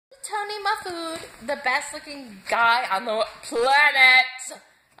Tony my food, the best looking guy on the planet.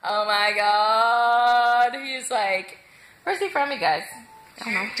 Oh my god. He's like, where's he from, you guys? I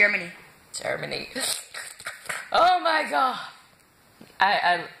don't know. Germany. Germany. Oh my god.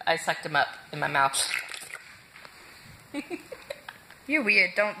 I sucked him up in my mouth. You're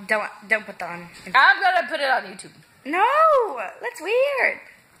weird. Don't put that on. I'm gonna put it on YouTube. No, that's weird.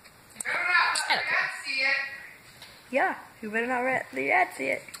 You better not let the cat see it. Yeah, you better not let the ad see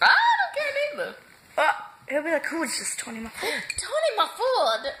it. I don't care neither. Oh, he'll be like, who is this Tony my food? Tony my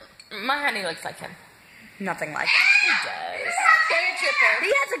food. My honey looks like him. Nothing like it. He does. Very chipper. He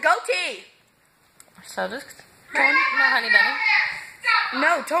has a goatee. So does Tony, my honey bunny.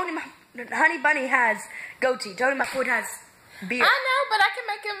 No, Tony my honey bunny has goatee. Tony my food has beard. I know, but I can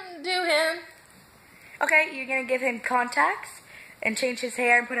make him do him. Okay, you're gonna give him contacts and change his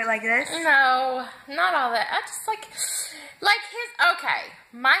hair and put it like this? No, not all that. I just like his. Okay,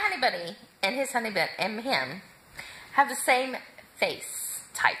 my honey bunny and his honey bunny and him have the same face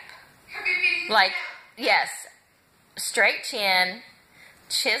type. Like, yes, straight chin,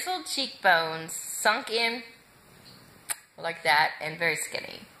 chiseled cheekbones, sunk in like that, and very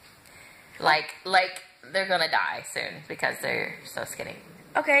skinny. Like they're gonna die soon because they're so skinny.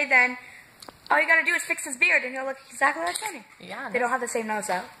 Okay, then all you gotta do is fix his beard and he'll look exactly like Tony. Yeah, They don't have the same nose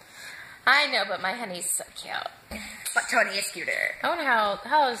though. I know, but my honey's so cute. But Tony is cuter. I wonder how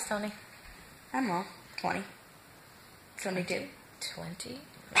old is Tony? I don't know, 20. 22. 20?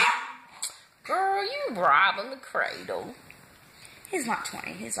 Girl, you robbing the cradle. He's not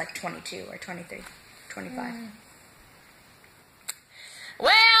 20. He's like 22 or 23, 25.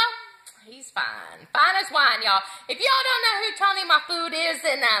 Well, he's fine. Fine as wine, y'all. If y'all don't know who Tony my food is,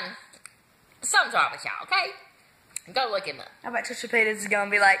 then something's wrong with y'all, okay? Go look him up. I bet Trisha Paytas is gonna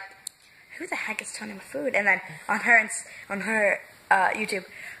be like, who the heck is Tony my food? And then on her YouTube,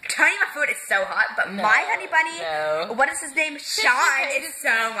 Tony my food is so hot, but No, my honey bunny, no. what is his name? Sean is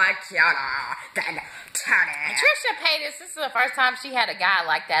so much cuter than Tony. Trisha Paytas, this is the first time she had a guy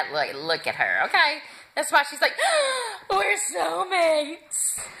like that look at her, okay? That's why she's like, we're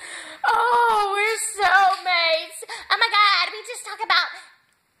soulmates. Oh, we're soulmates. Oh my god, we just talk about...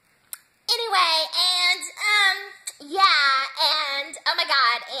 Anyway, and, yeah, and, oh my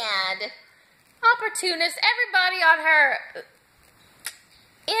god, and... Opportunist, everybody on her...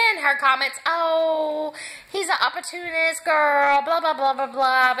 In her comments, oh, he's an opportunist girl, blah, blah, blah, blah,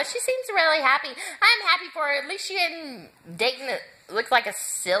 blah. But she seems really happy. I'm happy for her. At least she didn't look like a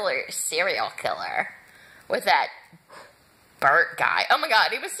serial killer with that Bert guy. Oh my god,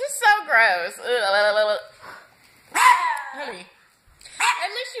 he was just so gross. Honey, at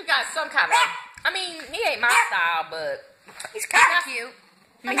least you got some kind of, I mean, he ain't my style, but He's kind of cute.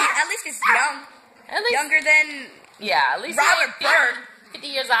 I mean, at least he's young. at least, Younger than yeah, at least Robert he Burt. ain't 50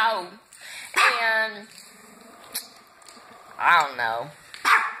 years old. And I don't know.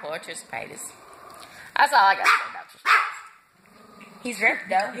 Poor Trisha Paytas. That's all I got to say about Trisha. He's ripped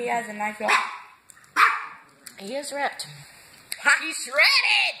though. He has a nice one. He is ripped. He's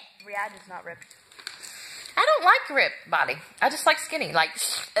shredded. Riyadh is not ripped. I don't like ripped body. I just like skinny. Like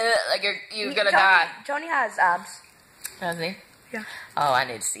you're gonna die. Tony has abs. Does he? Yeah. Oh, I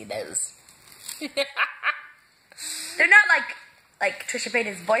need to see those. They're not like Trisha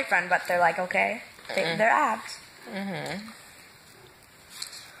Paytas' boyfriend, but they're like okay. They're abs.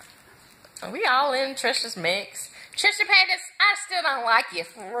 We all in Trisha's mix. Trisha Paytas, I still don't like you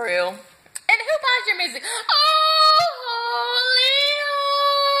for real. And who buys your music? Oh, holy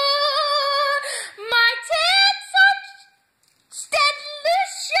Lord, my tits are steadily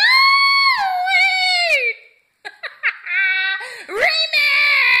showing.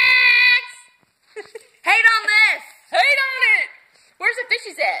 Remix! Hate on this. Hate on it! Where's the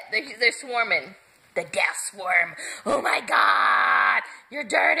fishies at? They're swarming. The death swarm. Oh my god! You're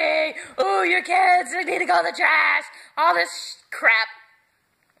dirty! Oh, your kids! They need to go to the trash! All this crap.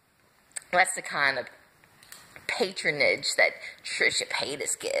 That's the kind of patronage that Trisha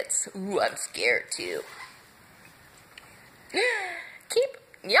Paytas gets. Ooh, I'm scared too.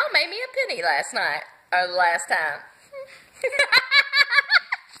 Y'all made me a penny last night. Or last time.